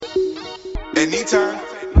Anytime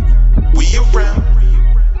we around,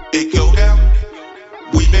 it go down.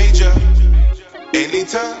 We major.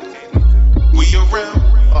 Anytime we around,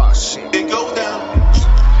 Oh shit. it go down.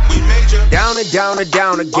 We major. Down and down and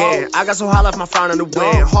down again. I got so high left my frown in the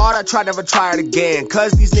wind. Hard, I tried, never try it again.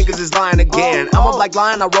 Cause these niggas is lying again. I'm a black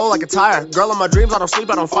lion, I roll like a tire. Girl in my dreams, I don't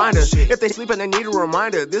sleep, I don't find her. If they sleep and they need a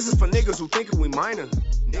reminder, this is for niggas who think we minor.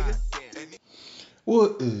 Nigga.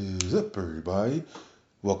 What is up, everybody?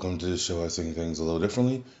 Welcome to the show. I sing things a little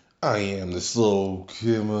differently. I am the Slow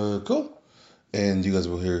Chemical, and you guys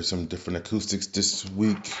will hear some different acoustics this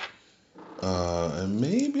week, and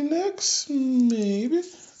maybe next, maybe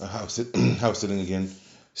house sitting again.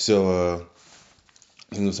 So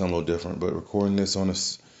I think it'll sound a little different, but recording this on a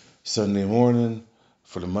Sunday morning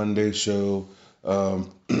for the Monday show.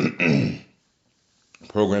 Programming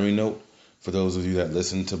note. For those of you that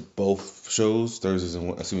listen to both shows,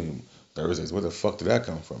 Thursdays, where the fuck did that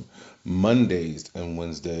come from? Mondays and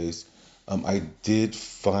Wednesdays, I did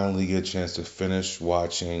finally get a chance to finish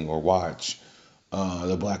watch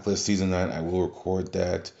The Blacklist Season 9. I will record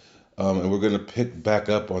that, and we're going to pick back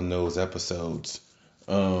up on those episodes.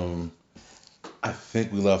 I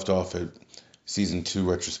think we left off at Season 2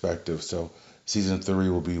 retrospective, so Season 3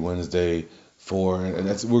 will be Wednesday 4, and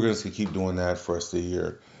we're going to keep doing that for the rest of the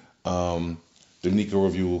year. The Nico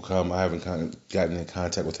review will come. I haven't gotten in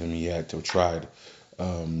contact with him yet or tried.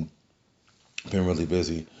 Been really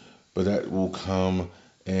busy, but that will come,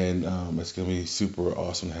 and it's gonna be super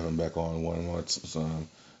awesome to have him back on one last time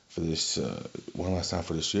for this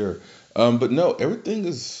year. But no, everything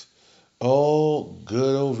is all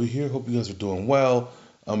good over here. Hope you guys are doing well.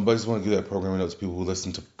 But I just want to give that programming note to people who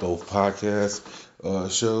listen to both podcast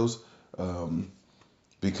shows,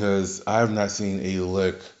 because I have not seen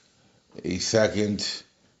a second,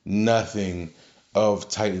 nothing of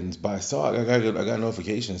Titans. But I saw it. I got a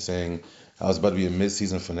notification saying I was about to be a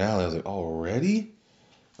mid-season finale. I was like, already?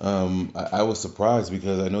 I was surprised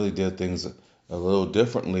because I know they did things a little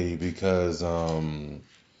differently because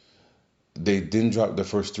they didn't drop the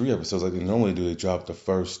first 3 episodes like they normally do. They dropped the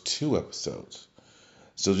first 2 episodes.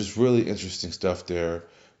 So just really interesting stuff there.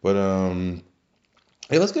 But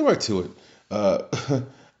hey, let's get right to it.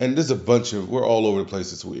 And there's we're all over the place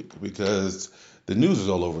this week because the news is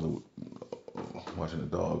all over watching the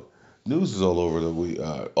dog. News is all over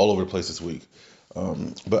the place this week.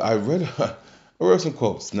 But I read some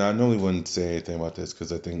quotes. Now, I normally wouldn't say anything about this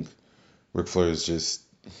because I think Ric Flair is just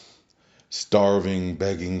starving,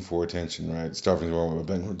 begging for attention, right? Starving is the wrong way, but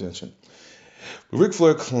begging for attention. But Ric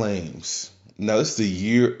Flair claims, now this is a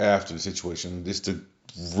year after the situation, just to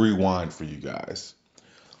rewind for you guys.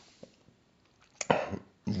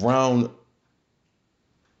 Around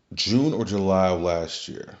June or July of last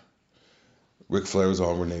year, Ric Flair was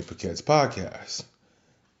on Renee Paquette's podcast,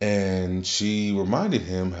 and she reminded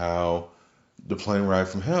him how the Plane Ride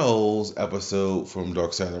from Hell's episode from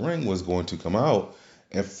Dark Side of the Ring was going to come out,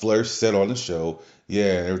 and Flair said on the show,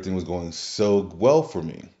 yeah, everything was going so well for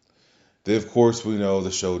me. Then, of course, we know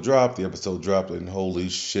the episode dropped, and holy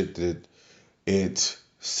shit did it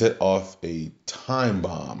set off a time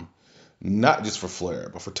bomb. Not just for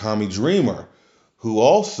Flair, but for Tommy Dreamer, who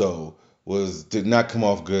also did not come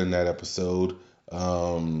off good in that episode.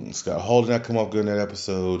 Scott Hall did not come off good in that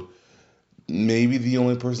episode. Maybe the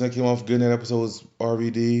only person that came off good in that episode was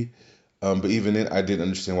RVD. But even then, I didn't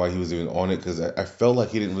understand why he was even on it because I felt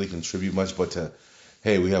like he didn't really contribute much. But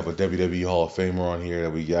hey, we have a WWE Hall of Famer on here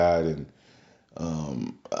that we got, and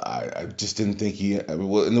I just didn't think and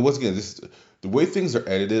once again, the way things are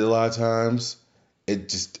edited a lot of times, it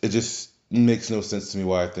just makes no sense to me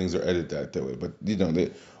why things are edited that way. But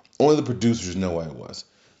only the producers know why it was.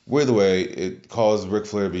 Either way, it caused Ric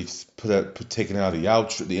Flair to be taken out of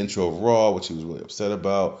the intro of Raw, which he was really upset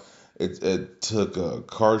about. It took a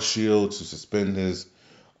Card Shield to suspend his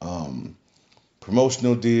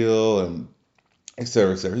promotional deal, and et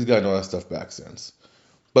cetera, et cetera. He's gotten all that stuff back since.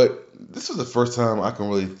 But this was the first time I can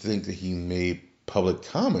really think that he made public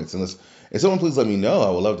comments. And if someone please let me know,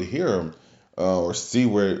 I would love to hear him. Or see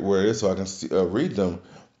where it is so I can read them.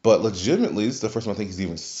 But legitimately, this is the first time I think he's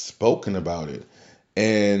even spoken about it.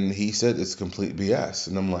 And he said it's complete BS.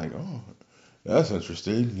 And I'm like, oh, that's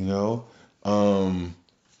interesting, Because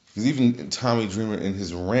even Tommy Dreamer in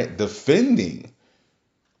his rant defending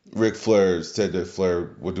Ric Flair said that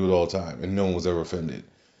Flair would do it all the time. And no one was ever offended.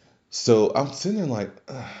 So I'm sitting there like,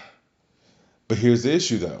 ugh. But here's the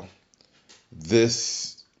issue, though.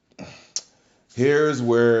 Here's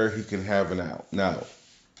where he can have an out. Now,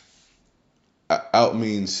 out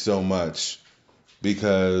means so much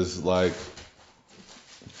because,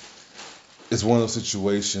 it's one of those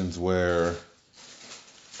situations where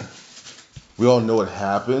we all know what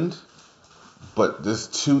happened, but there's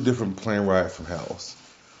two different plane ride from hells.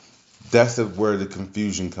 That's where the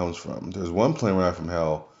confusion comes from. There's one plane ride from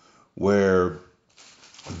hell where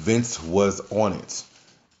Vince was on it,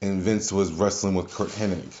 and Vince was wrestling with Kurt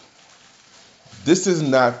Hennig. This is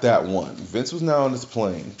not that one. Vince was not on this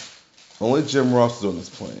plane. Only Jim Ross was on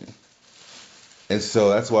this plane. And so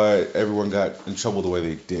that's why everyone got in trouble the way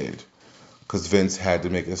they did, because Vince had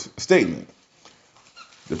to make a statement.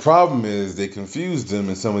 The problem is they confused him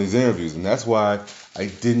in some of these interviews, and that's why I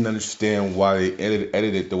didn't understand why they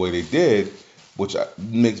edited the way they did, which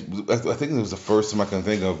makes, I think it was the first time I can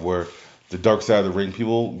think of where the Dark Side of the Ring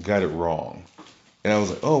people got it wrong. And I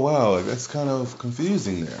was like, oh wow, like, that's kind of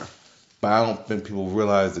confusing there. But I don't think people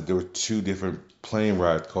realized that there were two different plane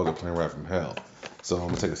rides called the plane ride from hell. So I'm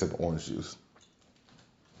going to take a sip of orange juice.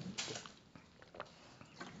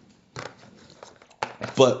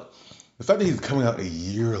 But the fact that he's coming out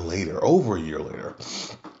over a year later,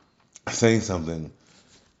 saying something,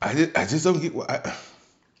 I just don't get why.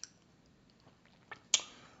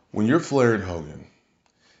 When you're Flair and Hogan,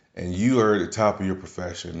 and you are at the top of your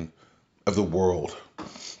profession, of the world,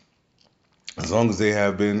 as long as they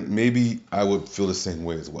have been, maybe I would feel the same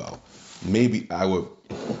way as well. Maybe I would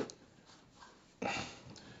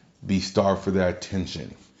be starved for that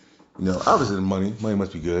attention. You know, obviously the money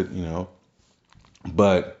must be good, you know,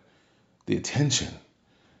 but the attention,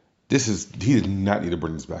 he did not need to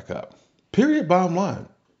bring this back up. Period, bottom line.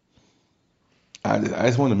 I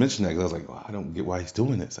just wanted to mention that because I was like, well, I don't get why he's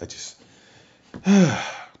doing this. I just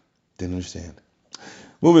didn't understand.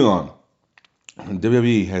 Moving on.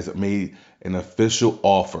 WWE has made an official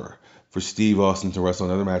offer for Steve Austin to wrestle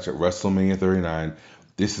another match at WrestleMania 39.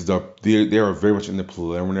 They are very much in the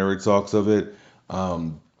preliminary talks of it.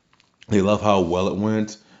 They love how well it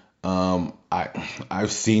went.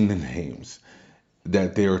 I've seen the names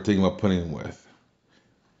that they were thinking about putting him with.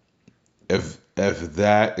 If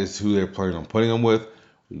that is who they're planning on putting him with,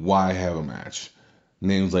 why have a match?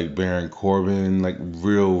 Names like Baron Corbin, like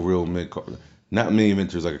real mid, not many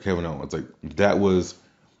inventors like a Kevin Owens. Like that was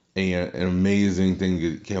an amazing thing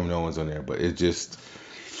to get Kevin Owens on there, but it just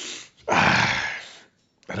I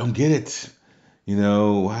don't get it. You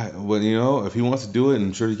know, but you know, if he wants to do it,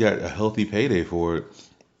 I'm sure he got a healthy payday for it.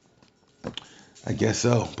 I guess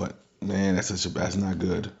so, but man, that's not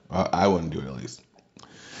good. I wouldn't do it at least.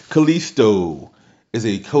 Kalisto is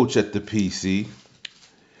a coach at the PC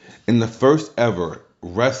in the first ever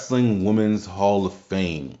Wrestling Women's Hall of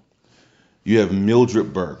Fame. You have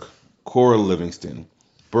Mildred Burke, Cora Livingston,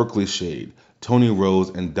 Berkeley Shade, Tony Rose,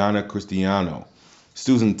 and Donna Cristiano,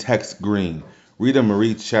 Susan Tex Green, Rita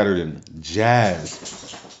Marie Chatterton,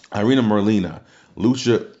 Jazz, Irina Merlina,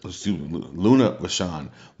 Luna Vachon,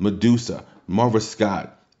 Medusa, Marva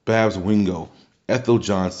Scott, Babs Wingo, Ethel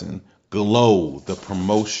Johnson, Glow, The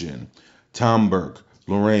Promotion, Tom Burke,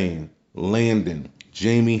 Lorraine, Landon,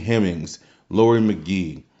 Jamie Hemmings, Lori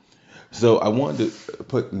McGee. So I wanted to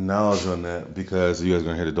put knowledge on that because you guys are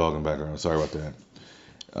going to hear the dog in the background. Sorry about that.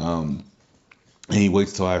 And he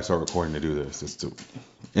waits till I start recording to do this.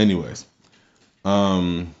 Anyways.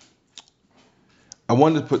 I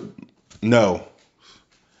wanted to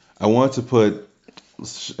put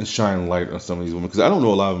shine light on some of these women because I don't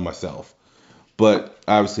know a lot of them myself. But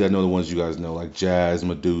obviously I know the ones you guys know, like Jazz,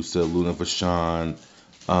 Medusa, Luna Vachon.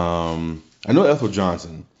 I know Ethel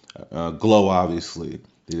Johnson. Glow, obviously.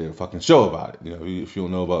 They did a fucking show about it. You know, if you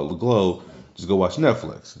don't know about Glow, just go watch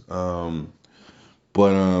Netflix.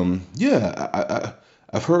 Yeah,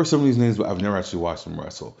 I've heard some of these names, but I've never actually watched them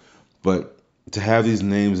wrestle. But to have these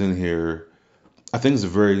names in here, I think it's a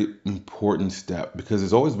very important step because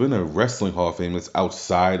there's always been a wrestling Hall of Fame that's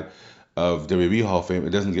outside of WWE Hall of Fame.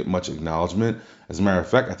 It doesn't get much acknowledgement. As a matter of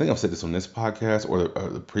fact, I think I've said this on this podcast or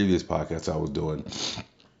the previous podcast I was doing.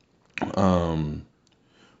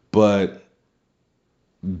 But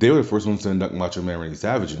they were the first ones to induct Macho Man Randy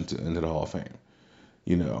Savage into the Hall of Fame,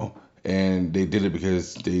 you know, and they did it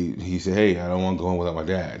because he said, hey, I don't want to go home without my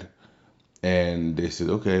dad. And they said,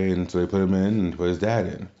 okay, and so they put him in and put his dad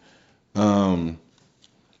in.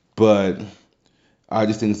 But I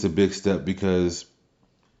just think it's a big step because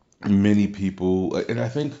many people, and I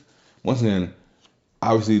think, once again,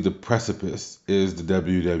 obviously the precipice is the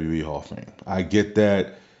WWE Hall of Fame. I get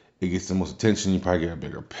that. It gets the most attention. You probably get a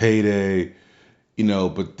bigger payday, you know,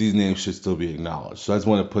 but these names should still be acknowledged. So I just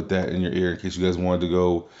want to put that in your ear in case you guys wanted to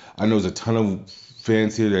go. I know there's a ton of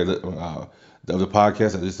fans here that of the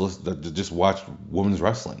podcast that just watch women's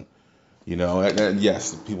wrestling. You know, and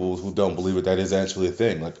yes, people who don't believe it, that is actually a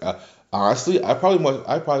thing. Like, honestly, I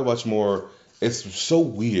probably watch more. It's so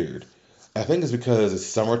weird. I think it's because it's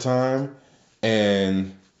summertime,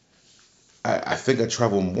 and I think I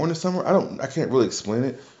travel more in the summer. I can't really explain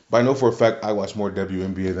it, but I know for a fact I watch more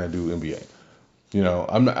WNBA than I do NBA. You know,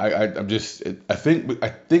 I'm not, I'm just, I think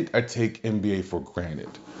I take NBA for granted.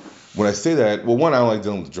 When I say that, well, one, I don't like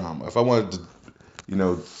dealing with drama. If I wanted to, you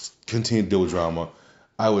know, continue to deal with drama,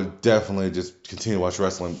 I would definitely just continue to watch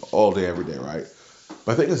wrestling all day, every day, right?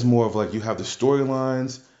 But I think it's more of like you have the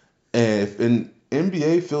storylines, and if in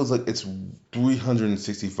NBA feels like it's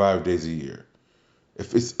 365 days a year.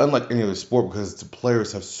 If it's unlike any other sport because the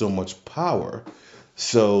players have so much power.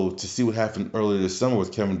 So to see what happened earlier this summer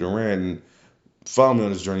with Kevin Durant, and follow me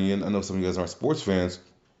on this journey, and I know some of you guys aren't sports fans,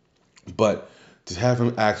 but to have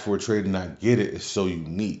him ask for a trade and not get it is so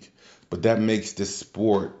unique. But that makes this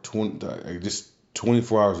sport just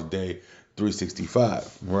 24 hours a day,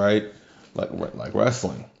 365, right? Like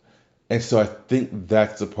wrestling. And so I think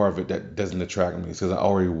that's the part of it that doesn't attract me, because I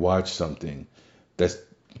already watched something that's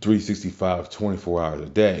 365, 24 hours a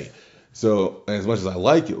day. So as much as I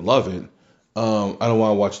like it, love it, I don't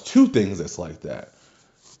want to watch two things that's like that.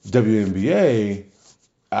 WNBA,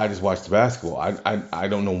 I just watch the basketball. I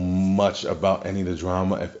don't know much about any of the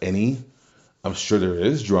drama, if any. I'm sure there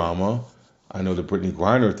is drama. I know the Brittany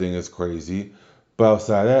Griner thing is crazy. But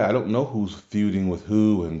outside that, I don't know who's feuding with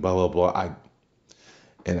who and blah, blah, blah.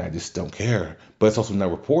 I just don't care. But it's also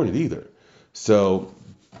not reported either. So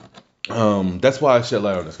that's why I shed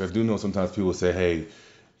light on this. Because I do know sometimes people say, hey,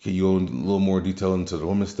 can you go a little more detail into the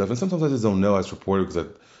women's stuff? And sometimes I just don't know as reported because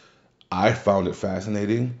I found it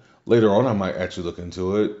fascinating. Later on, I might actually look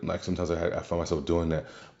into it. Like sometimes I find myself doing that.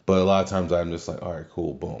 But a lot of times I'm just like, all right,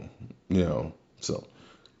 cool, boom. You know, so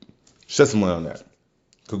shed some light on that.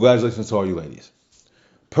 Congratulations to all you ladies.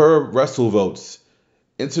 Per WrestleVotes,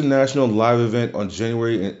 international live event on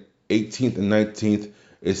January 18th and 19th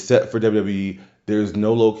is set for WWE. There is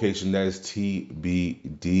no location. That is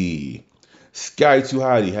TBD. Sky Too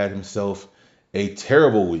Hotty had himself a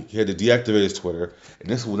terrible week. He had to deactivate his Twitter. And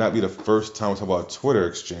this will not be the first time we talk about Twitter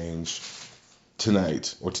exchange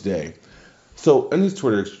tonight or today. So in his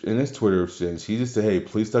Twitter exchange, he just said, hey,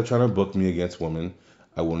 please stop trying to book me against women.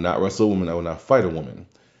 I will not wrestle a woman. I will not fight a woman.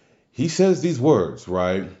 He says these words,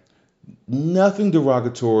 right? Nothing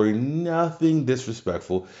derogatory, nothing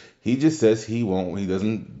disrespectful. He just says he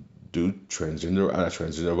doesn't do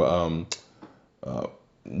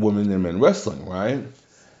women and men wrestling, right?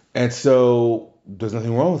 And so there's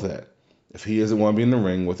nothing wrong with that. If he doesn't want to be in the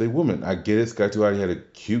ring with a woman, I get it. Sky Too Hotty had a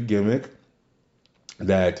cute gimmick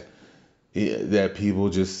that people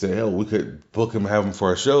just say, oh, we could book him, have him for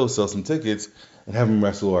our show, sell some tickets, and have him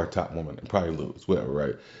wrestle our top woman and probably lose, whatever,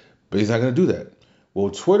 right? But he's not going to do that.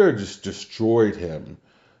 Well, Twitter just destroyed him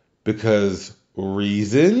because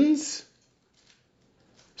reasons.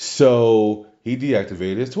 So he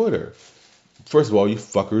deactivated his Twitter. First of all, you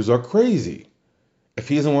fuckers are crazy. If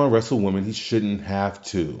he doesn't want to wrestle women, he shouldn't have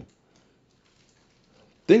to.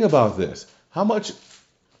 Think about this. How much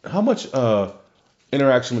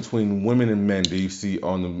interaction between women and men do you see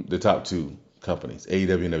on the top two companies,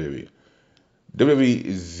 AEW and WWE? WWE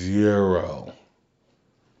is zero.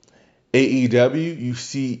 AEW, you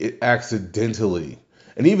see it accidentally.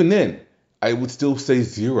 And even then, I would still say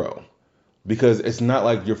zero. Because it's not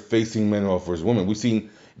like you're facing men off versus women. We've seen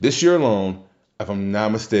this year alone, if I'm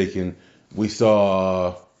not mistaken, we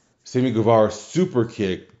saw Sammy Guevara super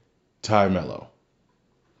kick Ty Mello.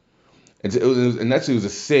 And actually it was the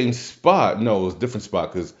same spot. No, it was a different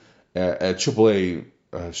spot because at AAA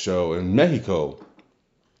show in Mexico,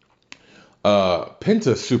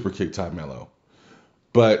 Penta super kicked Ty Mello.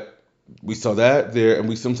 But we saw that there, and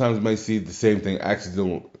we sometimes might see the same thing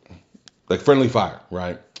accidental, like friendly fire,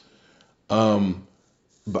 right?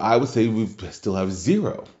 But I would say we still have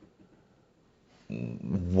zero.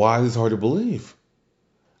 Why is this hard to believe?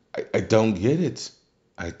 I don't get it.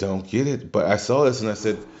 I don't get it. But I saw this and I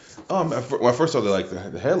said, when I first saw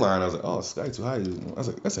the headline, I was like, oh, Sky Too Hotty. I was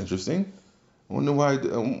like, that's interesting. I wonder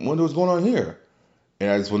what's going on here. And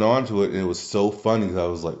I just went on to it, and it was so funny because I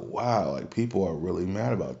was like, wow, like people are really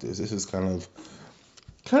mad about this. This is kind of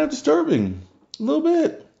disturbing. A little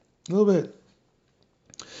bit.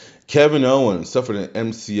 Kevin Owens suffered an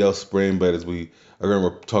MCL sprain, but as we are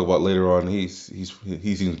going to talk about later on, he seems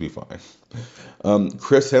to be fine.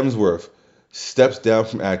 Chris Hemsworth steps down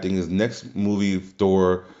from acting. His next movie,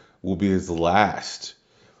 Thor, will be his last.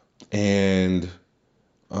 And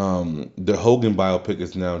the Hogan biopic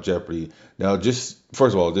is now in jeopardy. Now,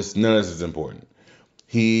 first of all, none of this is important.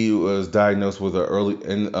 He was diagnosed with an early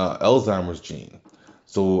Alzheimer's gene.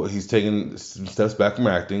 So he's taking some steps back from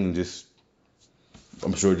acting and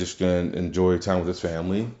I'm sure just going to enjoy time with his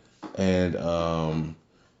family. And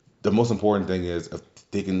the most important thing is,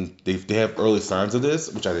 they have early signs of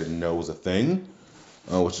this, which I didn't know was a thing,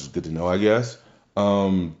 which is good to know, I guess.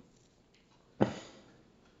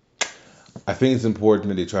 I think it's important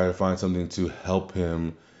that they try to find something to help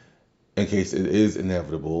him in case it is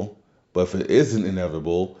inevitable. But if it isn't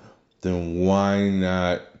inevitable, then why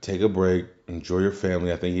not take a break, enjoy your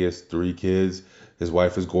family? I think he has 3 kids. His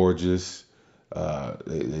wife is gorgeous. I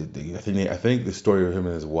think the story of him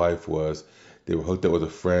and his wife was they were hooked up with a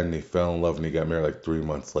friend, they fell in love, and they got married like 3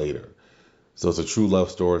 months later. So it's a true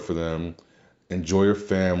love story for them. Enjoy your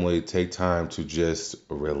family. Take time to just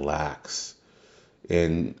relax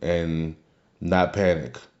and not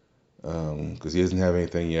panic, because he doesn't have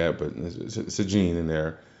anything yet, but it's a gene in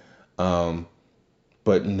there.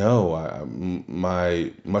 But no,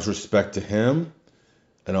 my much respect to him,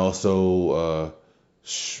 and also,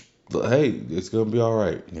 hey, it's gonna be all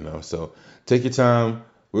right, So take your time.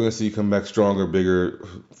 We're gonna see you come back stronger, bigger,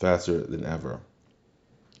 faster than ever.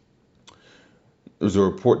 There's a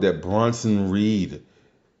report that Bronson Reed,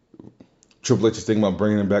 Triple H is thinking about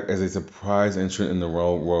bringing him back as a surprise entrant in the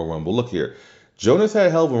Royal Rumble. Look here, Jonas had a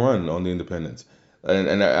hell of a run on the Independents.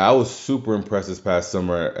 And I was super impressed this past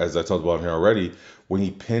summer, as I talked about him here already, when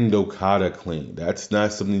he pinned Okada clean. That's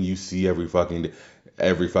not something you see every fucking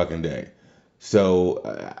day.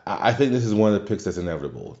 So I think this is one of the picks that's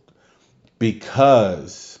inevitable,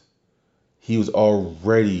 because he was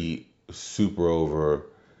already super over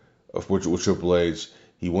with Triple H.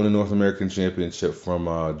 He won the North American Championship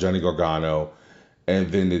from Johnny Gargano,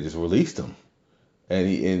 and then they just released him.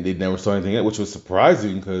 And they never saw anything yet, which was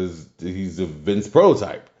surprising because he's a Vince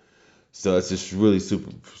prototype. So it's just really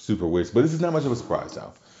super, super weird. But this is not much of a surprise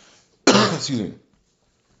now. Excuse me.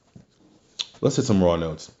 Let's hit some Raw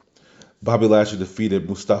notes. Bobby Lashley defeated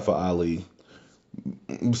Mustafa Ali.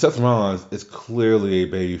 Seth Rollins is clearly a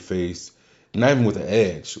babyface, not even with an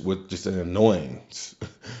edge, with just an annoyance.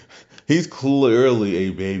 He's clearly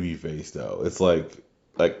a babyface, though. It's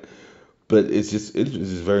but it's just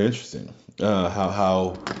very interesting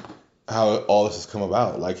how all this has come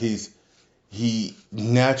about. Like he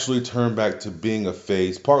naturally turned back to being a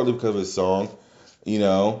face, partly because of his song,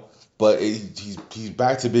 but he's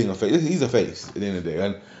back to being a face. He's a face at the end of the day.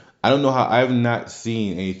 And I don't know how, I have not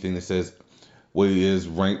seen anything that says what he is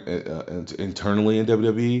ranked internally in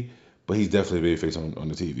WWE, but he's definitely a babyface on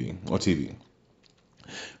TV.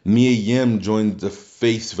 Mia Yim joined the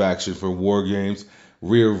face faction for War Games.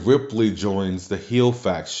 Rhea Ripley joins the heel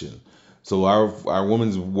faction. So our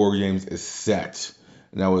women's War Games is set.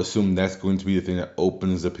 And I would assume that's going to be the thing that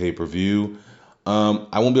opens the pay-per-view.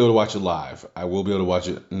 I won't be able to watch it live. I will be able to watch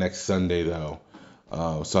it next Sunday, though.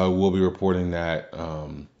 So I will be reporting that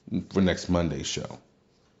for next Monday's show.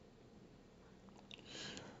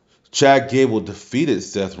 Chad Gable defeated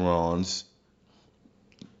Seth Rollins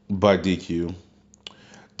by DQ.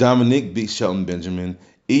 Dominic beat Shelton Benjamin.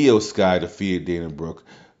 Io Sky defeated Dana Brooke.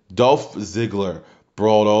 Dolph Ziggler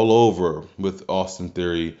brawled all over with Austin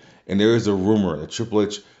Theory. And there is a rumor that Triple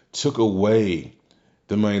H took away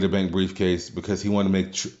the Money in the Bank briefcase because he wanted to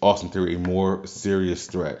make Austin Theory a more serious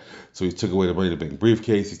threat. So he took away the Money in the Bank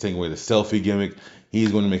briefcase. He's taking away the selfie gimmick.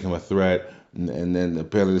 He's going to make him a threat. And then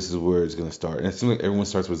apparently this is where it's going to start. And it seems like everyone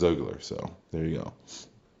starts with Ziggler. So there you go.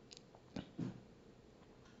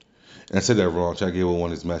 And I said that wrong. Chad Gable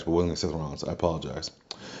won his match, but wasn't Seth Rollins. I apologize.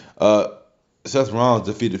 Seth Rollins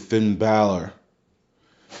defeated Finn Balor.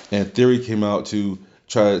 And Theory came out to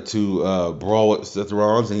try to brawl with Seth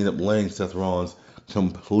Rollins and ended up laying Seth Rollins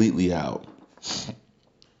completely out.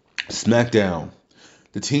 SmackDown.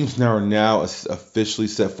 The teams are now officially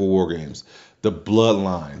set for War Games. The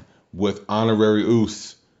Bloodline with Honorary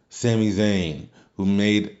Uso, Sami Zayn, who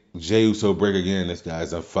made Jey Uso break again. This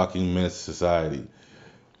guy's a fucking menace to society.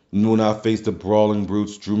 We will now face the Brawling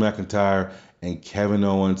Brutes, Drew McIntyre and Kevin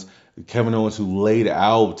Owens. Kevin Owens, who laid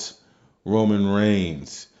out Roman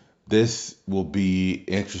Reigns. This will be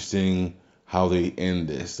interesting how they end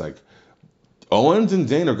this. Like, Owens and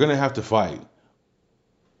Zayn are going to have to fight.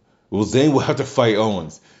 Well, Zayn will have to fight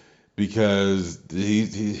Owens because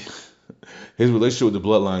his relationship with the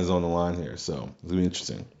Bloodline is on the line here. So it's going to be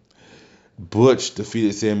interesting. Butch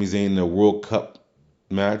defeated Sami Zayn in a World Cup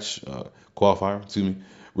match, qualifier, excuse me.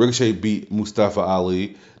 Ricochet beat Mustafa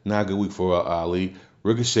Ali. Not a good week for Ali.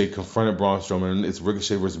 Ricochet confronted Braun Strowman. It's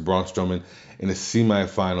Ricochet versus Braun Strowman in the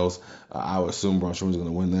semifinals. I would assume Braun Strowman's going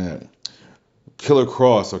to win that. Killer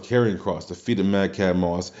Cross, or Karrion Kross, defeated Madcap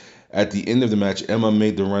Moss. At the end of the match, Emma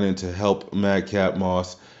made the run-in to help Madcap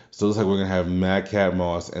Moss. So it looks like we're going to have Madcap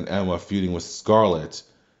Moss and Emma feuding with Scarlett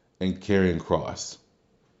and Karrion Kross.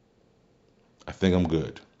 I think I'm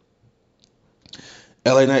good.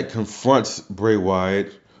 LA Knight confronts Bray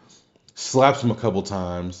Wyatt. slaps him a couple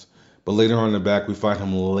times, but later on in the back, we find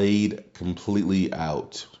him laid completely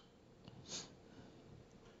out.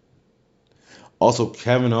 Also,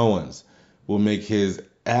 Kevin Owens will make his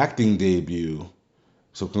acting debut,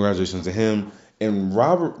 so congratulations to him. And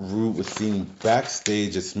Robert Roode was seen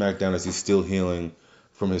backstage at SmackDown as he's still healing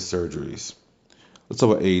from his surgeries. Let's talk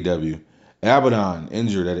about AEW. Abaddon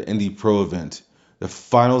injured at an Indie Pro event. The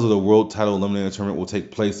finals of the World Title Eliminator Tournament will take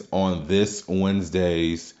place on this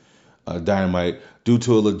Wednesday's Dynamite due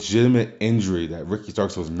to a legitimate injury that Ricky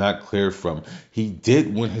Starks was not cleared from. He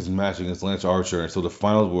did win his match against Lance Archer, and so the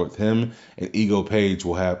finals with him and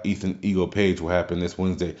Ethan Ego Page will happen this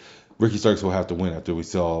Wednesday. Ricky Starks will have to win after we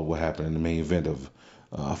saw what happened in the main event of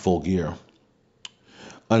Full Gear.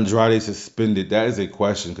 Andrade suspended. That is a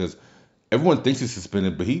question because everyone thinks he's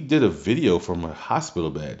suspended, but he did a video from a hospital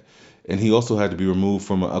bed, and he also had to be removed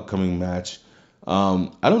from an upcoming match. I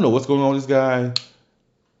don't know what's going on with this guy.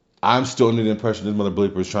 I'm still under the impression this mother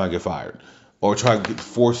bleeper is trying to get fired or trying to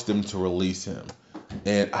force them to release him.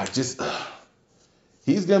 And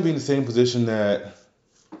he's going to be in the same position that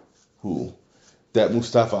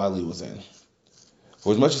Mustafa Ali was in.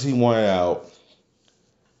 For as much as he wanted out,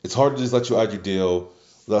 it's hard to just let you out your deal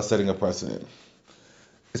without setting a precedent,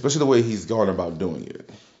 especially the way he's gone about doing it.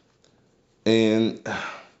 And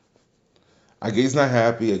I guess he's not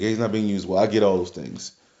happy. I guess he's not being used well. I get all those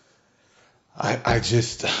things. I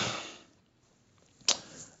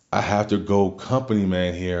have to go company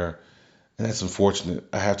man here, and that's unfortunate.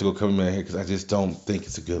 I have to go company man here because I just don't think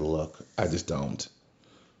it's a good look. I just don't.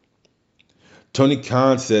 Tony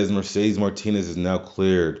Khan says Mercedes Martinez is now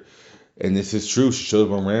cleared, and this is true. She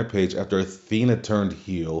showed up on Rampage after Athena turned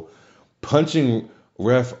heel, punching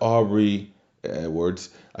ref Aubrey Edwards.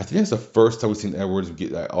 I think that's the first time we've seen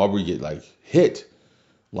Aubrey get like hit.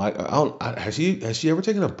 Like has she ever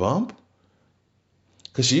taken a bump?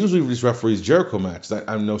 Because she usually just referees Jericho matches.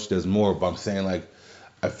 I know she does more, but I'm saying, like,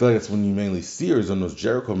 I feel like that's when you mainly see her is on those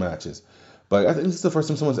Jericho matches. But I think this is the first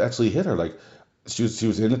time someone's actually hit her. Like, she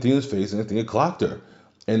was in Athena's face, and Athena clocked her.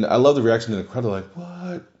 And I love the reaction in the crowd. They're like,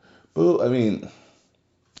 what? Boo. I mean,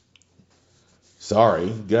 sorry.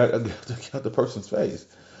 Get out the person's face.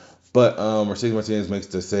 But Mercedes Martinez makes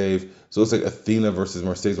the save. So it's like Athena versus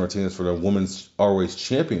Mercedes Martinez for the Women's ROH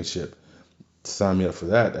Championship. Sign me up for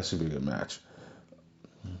that. That should be a good match.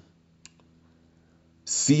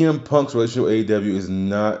 CM Punk's relationship with AEW is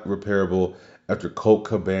not repairable after Colt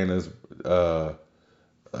Cabana's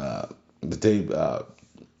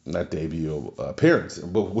appearance,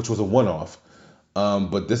 which was a one-off.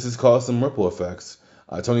 But this has caused some ripple effects.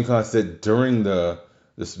 Tony Khan said during the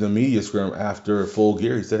media scrum after Full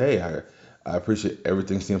Gear, he said, "Hey, I appreciate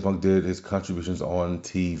everything CM Punk did, his contributions on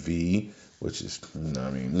TV," which is, there's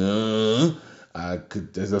nothing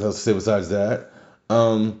else to say besides that.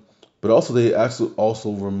 But also, they actually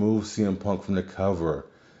also removed CM Punk from the cover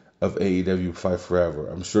of AEW Fight Forever.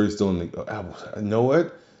 I'm sure he's still in the. You know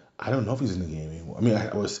what? I don't know if he's in the game anymore. I mean,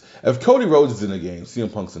 if Cody Rhodes is in the game,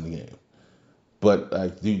 CM Punk's in the game.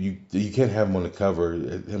 But you can't have him on the cover,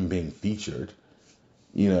 him being featured.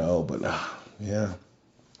 But yeah.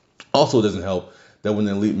 Also, it doesn't help that when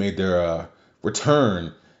the Elite made their return,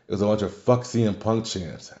 it was a bunch of "fuck CM Punk"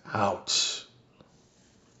 chants. Ouch.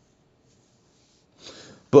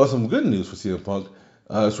 But some good news for CM Punk.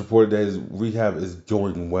 It's reported that his rehab is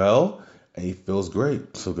going well, and he feels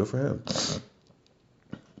great. So good for him.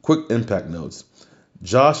 Quick Impact notes.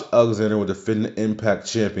 Josh Alexander will defend the Impact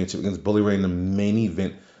Championship against Bully Ray in the main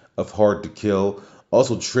event of Hard to Kill.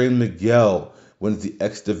 Also, Trey Miguel wins the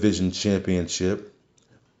X Division Championship.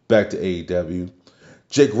 Back to AEW.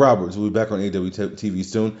 Jake Roberts will be back on AEW TV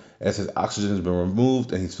soon as his oxygen has been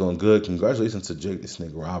removed and he's feeling good. Congratulations to Jake the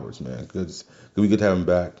Snake Roberts, man. Good to have him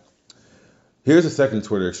back. Here's a second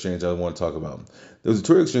Twitter exchange I want to talk about. There was a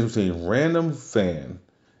Twitter exchange between Random Fan,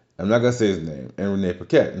 I'm not going to say his name, and Renee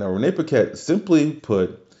Paquette. Now, Renee Paquette simply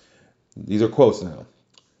put, these are quotes now.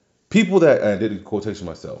 People that, I did the quotation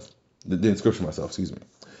myself, the inscription myself, excuse me.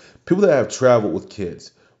 People that have traveled with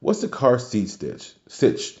kids, what's the car seat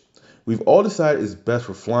stitch? We've all decided it's best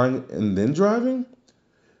for flying and then driving?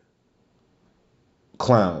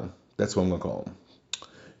 Clown. That's what I'm going to call him.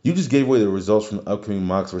 You just gave away the results from the upcoming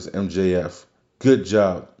Mox vs. MJF. Good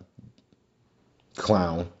job,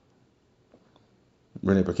 clown.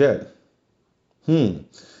 Renee Paquette.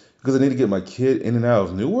 Because I need to get my kid in and out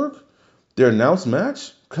of Newark? Their announced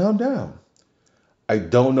match? Calm down. I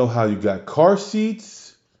don't know how you got car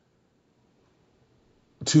seats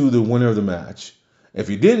to the winner of the match. If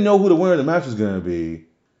you didn't know who the winner of the match was going to be,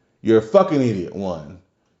 you're a fucking idiot, 1.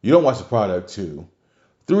 You don't watch the product, 2.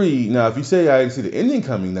 3, now if you say I didn't see the ending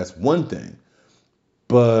coming, that's one thing.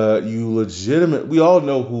 But we all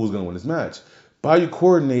know who's going to win this match. But how you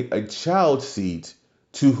coordinate a child seat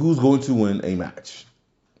to who's going to win a match?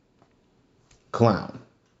 Clown.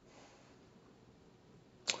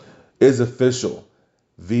 Is official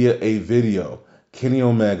via a video. Kenny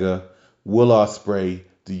Omega, Will Ospreay,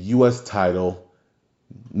 the U.S. title,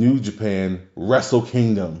 New Japan, Wrestle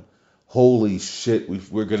Kingdom. Holy shit,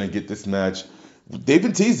 we're going to get this match. They've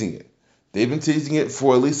been teasing it. They've been teasing it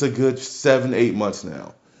for at least a good 7-8 months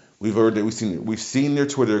now. We've heard that we've seen their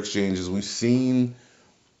Twitter exchanges. We've seen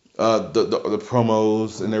the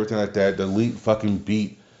promos and everything like that. The Elite fucking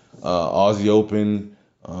beat Aussie Open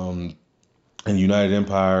and United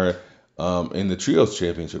Empire in the Trios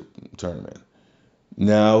Championship tournament.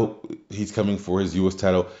 Now he's coming for his U.S.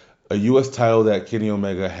 title, a U.S. title that Kenny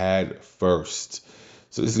Omega had first.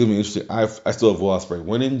 So this is gonna be interesting. I still have Will Ospreay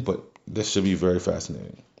winning, but this should be very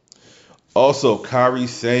fascinating. Also, Kairi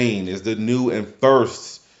Sane is the new and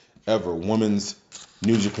first ever women's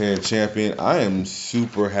New Japan champion. I am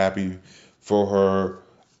super happy for her.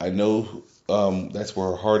 I know that's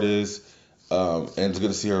where her heart is, and it's good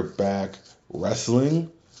to see her back wrestling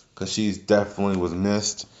because she's definitely was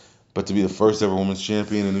missed. But to be the first ever women's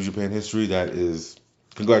champion in New Japan history, that is,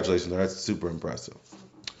 congratulations. That's super impressive.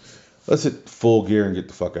 Let's hit full gear and get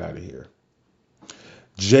the fuck out of here.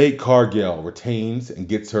 Jade Cargill retains and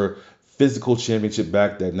gets her physical championship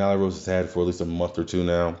back that Nyla Rose has had for at least a month or two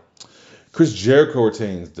now. Chris Jericho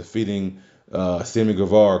retains, defeating Sammy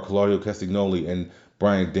Guevara, Claudio Castagnoli, and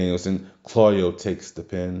Bryan Danielson. Claudio takes the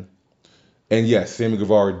pin. And yes, Sammy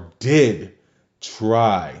Guevara did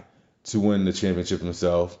try to win the championship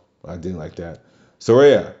himself. I didn't like that.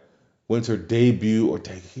 Saraya wins her debut, I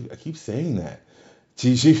keep saying that.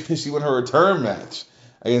 She won her return match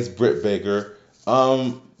against Britt Baker.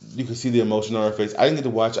 You can see the emotion on her face. I didn't get to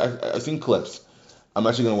watch. I've seen clips. I'm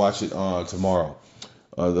actually gonna watch it tomorrow,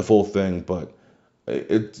 the full thing. But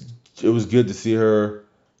it was good to see her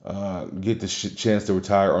get the chance to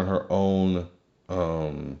retire on her own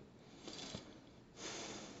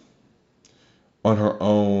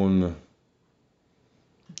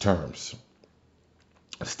terms.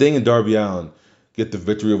 Sting and Darby Allin get the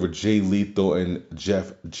victory over Jay Lethal and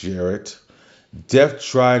Jeff Jarrett. Death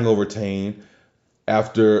Triangle retain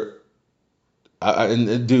after,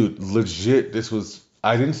 dude, legit,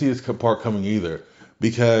 I didn't see this part coming either,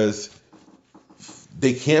 because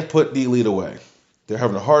they can't put the Elite away. They're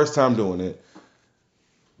having the hardest time doing it.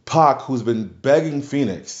 Pac, who's been begging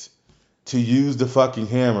Phoenix to use the fucking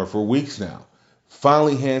hammer for weeks now,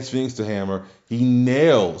 finally hands Phoenix the hammer. He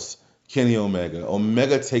nails Kenny Omega.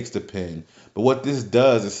 Omega takes the pin. But what this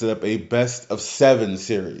does is set up a best of 7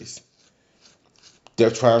 series.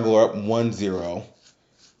 Death Triangle are up 1-0.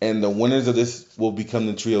 And the winners of this will become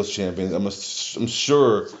the Trios champions. I'm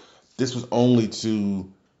sure this was only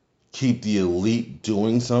to keep the Elite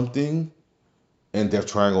doing something. And Death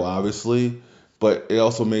Triangle, obviously. But it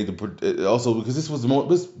also made because this was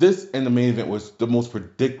this and the main event was the most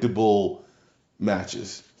predictable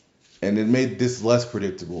matches. And it made this less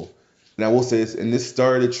predictable. And I will say this, and this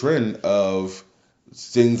started a trend of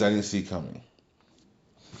things I didn't see coming.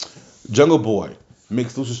 Jungle Boy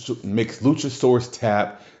makes Luchasaurus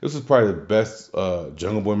tap. This was probably the best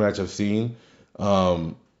Jungle Boy match I've seen.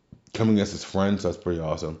 Coming against his friend, so that's pretty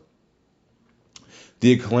awesome.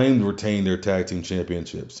 The Acclaimed retain their tag team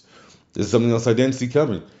championships. This is something else I didn't see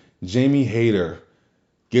coming. Jamie Hayter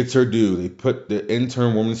gets her due. They put the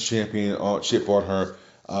interim women's championship on her.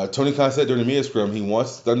 Tony Khan said during the media scrum he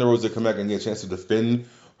wants Thunder Rosa to come back and get a chance to defend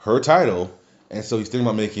her title. And so he's thinking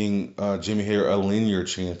about making Jamie Hayter a linear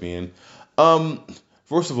champion.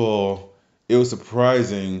 First of all, it was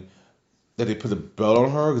surprising that they put a belt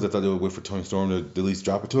on her because I thought they would wait for Toni Storm to at least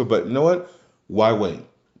drop it to her. But you know what? Why wait?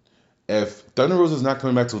 If Thunder Rosa is not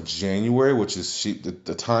coming back till January, which is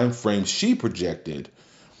the time frame she projected,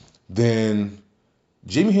 then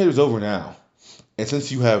Jamie Hayter's over now. And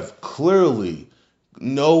since you have clearly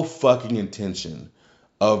no fucking intention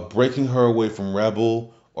of breaking her away from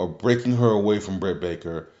Rebel or breaking her away from Britt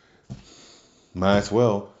Baker, might as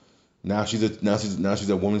well. Now she's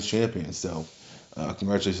a women's champion. So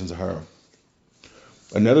congratulations to her.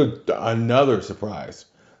 Another surprise.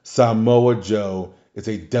 Samoa Joe is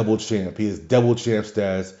a double champ. He has double champ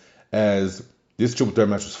status, as this triple threat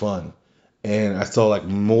match was fun. And I saw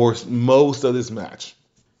most of this match.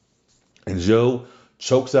 And Joe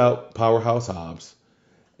chokes out Powerhouse Hobbs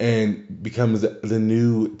and becomes the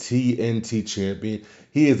new TNT champion.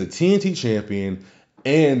 He is a TNT champion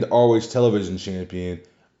and ROH television champion.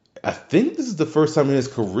 I think this is the first time in his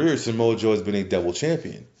career Samoa Joe has been a double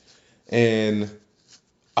champion. And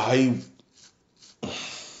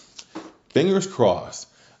fingers crossed.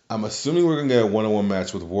 I'm assuming we're going to get a one-on-one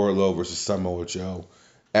match with Wardlow versus Samoa Joe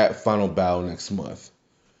at Final Battle next month.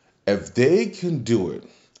 If they can do it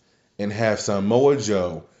and have Samoa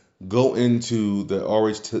Joe go into the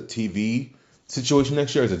RH TV situation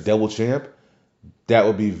next year as a double champ, that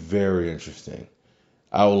would be very interesting.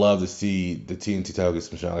 I would love to see the TNT title get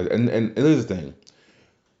some shine. And here's the thing.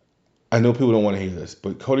 I know people don't want to hear this,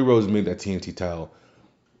 but Cody Rhodes made that TNT title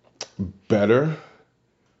better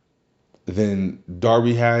than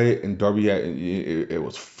Darby had it, and Darby had it, it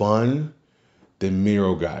was fun. Then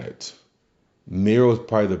Miro got it. Miro was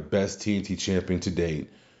probably the best TNT champion to date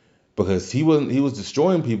because he was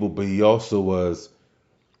destroying people, but he also was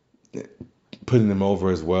putting them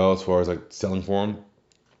over as well as far as like selling for him.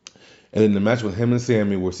 And then the match with him and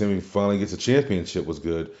Sammy, where Sammy finally gets a championship, was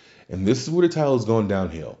good. And this is where the title is going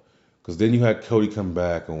downhill. Because then you had Cody come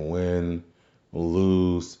back and win,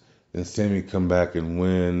 lose. Then Sammy come back and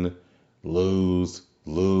win, lose.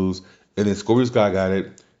 And then Scorpio Sky got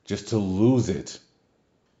it just to lose it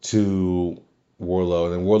to Wardlow.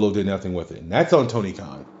 And then Wardlow did nothing with it. And that's on Tony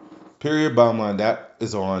Khan. Period, bottom line, that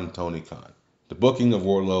is on Tony Khan. The booking of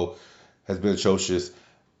Wardlow has been atrocious.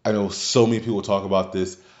 I know so many people talk about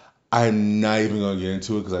this. I'm not even going to get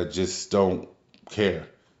into it because I just don't care.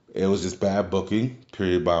 It was just bad booking,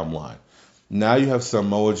 period, bottom line. Now you have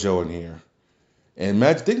Samoa Joe in here. And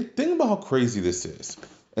imagine, think about how crazy this is.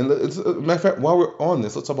 And matter of fact, while we're on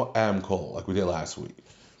this, let's talk about Adam Cole like we did last week.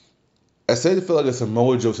 I said it felt like a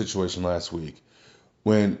Samoa Joe situation last week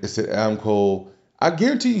when it said Adam Cole, I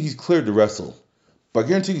guarantee you he's cleared to wrestle. But I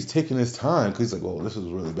guarantee he's taking his time because he's like, well, this was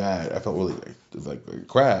really bad. I felt really like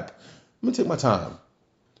crap. I'm going to take my time.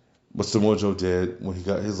 What Samoa Joe did when he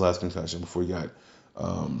got his last concussion before he got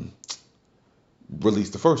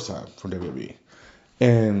released the first time from WWE.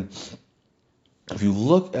 And if you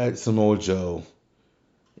look at Samoa Joe,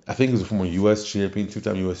 I think he was a former U.S. champion,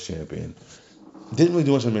 two-time U.S. champion. Didn't really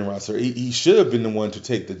do much on the main roster. He should have been the one to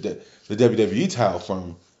take the WWE title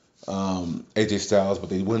from AJ Styles, but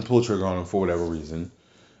they wouldn't pull the trigger on him for whatever reason.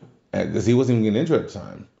 Because he wasn't even getting injured at the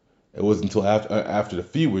time. It wasn't until after the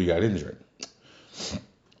feud where he got injured.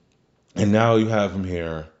 And now you have him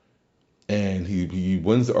here, and he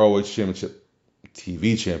wins the ROH Championship,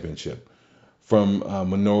 TV Championship, from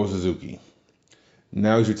Minoru Suzuki.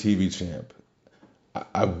 Now he's your TV champ.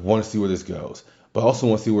 I want to see where this goes, but I also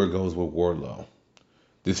want to see where it goes with Wardlow.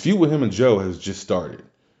 This feud with him and Joe has just started.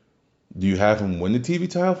 Do you have him win the TV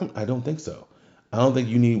title? I don't think so. I don't think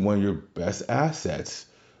you need one of your best assets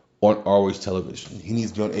on ROH television. He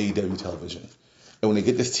needs to be on AEW television. And when they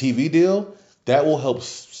get this TV deal, that will help.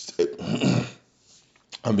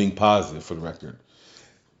 I'm being positive for the record.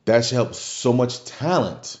 That should help so much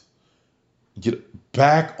talent get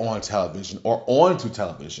back on television or onto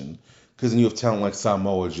television, because then you have talent like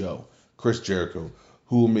Samoa Joe, Chris Jericho,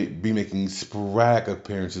 who will be making sporadic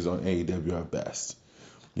appearances on AEW at best.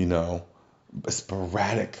 You know,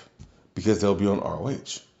 sporadic, because they'll be on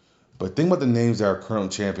ROH. But think about the names that are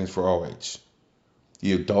current champions for ROH.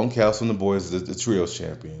 You have Dalton Castle and the boys, the trios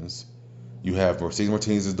champions. You have Mercedes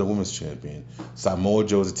Martinez as the women's champion, Samoa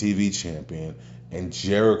Joe as the TV champion, and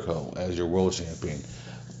Jericho as your world champion.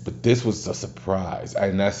 But this was a surprise. I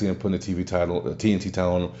did not see him putting the TNT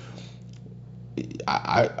title on him.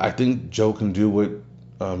 I think Joe can do what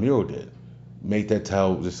Miro did. Make that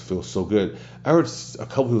title just feel so good. I heard a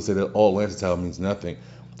couple people say that all Atlanta title means nothing.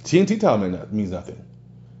 TNT title means nothing.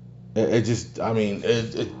 It just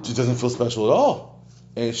doesn't feel special at all.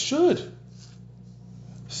 And it should.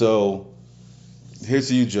 So, here's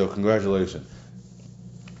to you, Joe. Congratulations.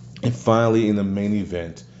 And finally, in the main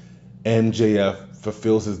event, MJF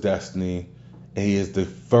fulfills his destiny, and he is the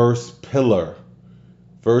first pillar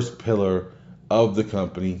of the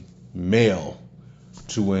company, male,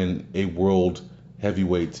 to win a World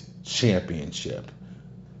Heavyweight Championship.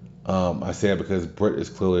 I say that because Britt is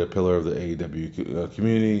clearly a pillar of the AEW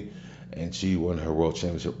community, and she won her World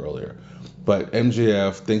Championship earlier. But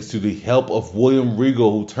MJF, thanks to the help of William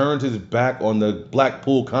Regal, who turned his back on the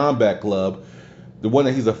Blackpool Combat Club, the one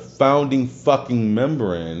that he's a founding fucking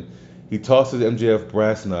member in, he tosses MJF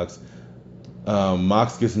brass knucks.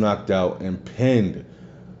 Mox gets knocked out and pinned.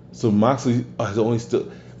 So Moxley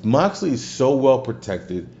is so well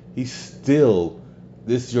protected. He's still,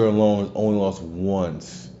 this year alone, has only lost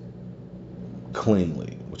once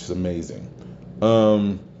cleanly, which is amazing.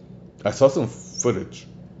 I saw some footage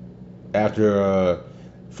after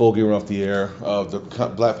Full Gear went off the air of the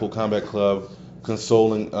Blackpool Combat Club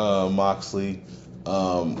consoling Moxley.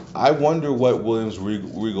 I wonder what Williams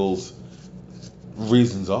Regal's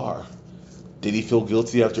reasons are. Did he feel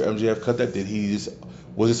guilty after MJF cut that?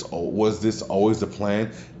 Was this always the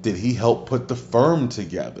plan? Did he help put the firm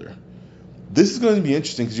together? This is going to be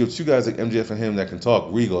interesting because you have two guys like MJF and him that can talk,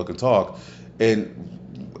 Regal that can talk,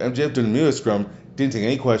 and MJF during the media scrum didn't take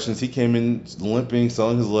any questions. He came in limping,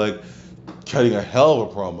 selling his leg, cutting a hell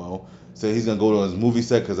of a promo. Said he's gonna go to his movie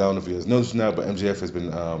set because I don't know if he has noticed or not, but MJF has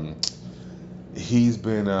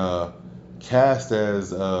been cast as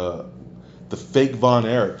the fake Von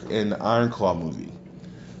Erich in the Iron Claw movie,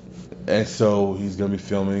 and so he's gonna be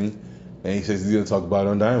filming, and he says he's gonna talk about it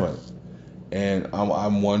on Dynamite. And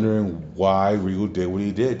I'm wondering why Regal did what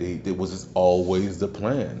he did. Was this always the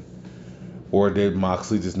plan, or did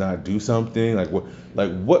Moxley just not do something? What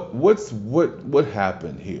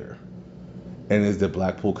happened here? And is the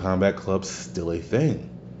Blackpool Combat Club still a thing?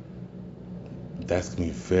 That's gonna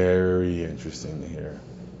be very interesting to hear.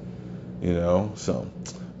 So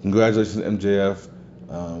congratulations, MJF.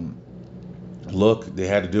 Look, they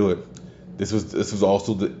had to do it. This was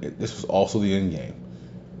also the end game.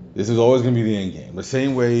 This is always going to be the end game. The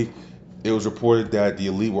same way it was reported that the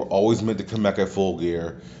Elite were always meant to come back at Full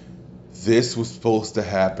Gear. This was supposed to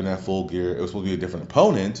happen at Full Gear. It was supposed to be a different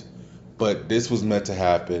opponent, but this was meant to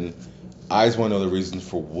happen. I just want to know the reasons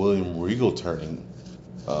for William Regal turning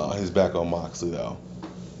his back on Moxley, though.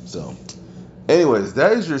 So, anyways,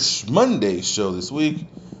 that is your Monday show this week.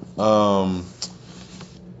 I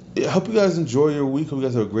hope you guys enjoy your week. Hope you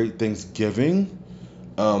guys have a great Thanksgiving.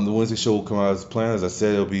 The Wednesday show will come out as planned. As I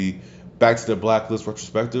said, it'll be back to the Blacklist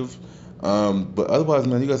retrospective. But otherwise,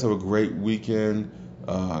 man, you guys have a great weekend.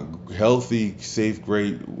 Healthy, safe,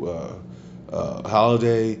 great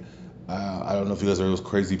holiday. I don't know if you guys are those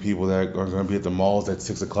crazy people that are going to be at the malls at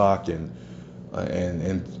 6 o'clock and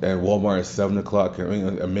Walmart at 7 o'clock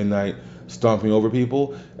at midnight stomping over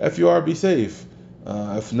people. If you are, be safe.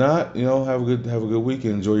 If not, have a good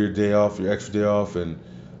weekend. Enjoy your day off, your extra day off, and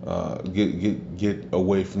get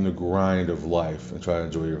away from the grind of life and try to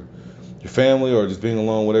enjoy your family or just being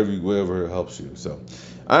alone, whatever helps you. So,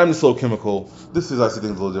 I'm the Slow Chemical. This is I See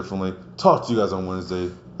Things a Little Differently. Talk to you guys on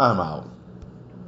Wednesday. I'm out.